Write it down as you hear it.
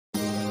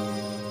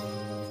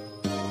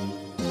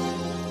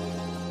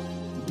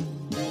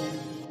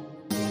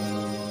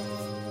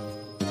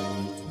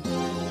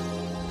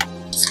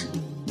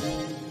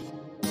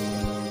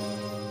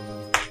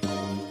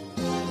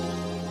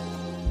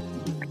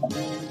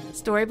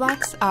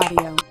Storyblocks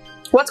Audio.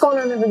 What's going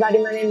on,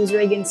 everybody? My name is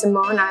Reagan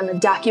Simone. I'm a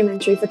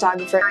documentary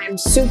photographer. I am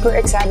super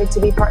excited to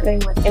be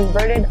partnering with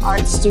Inverted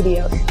Art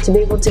Studio to be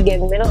able to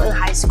give middle and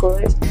high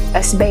schoolers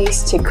a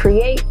space to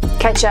create,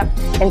 catch up,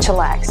 and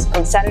chillax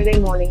on Saturday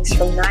mornings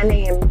from 9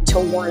 a.m. to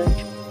 1.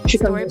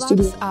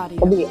 Storyblocks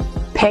Will be a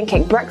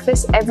pancake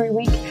breakfast every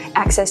week,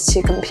 access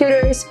to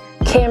computers,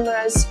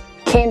 cameras,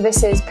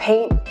 canvases,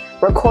 paint,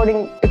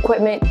 recording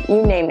equipment,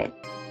 you name it.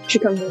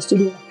 Should come to the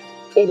studio.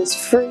 It is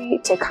free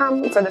to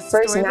come for the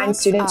first 9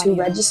 students who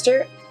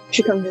register.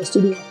 Should come to the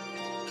studio.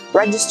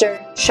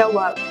 Register, show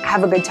up,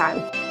 have a good time.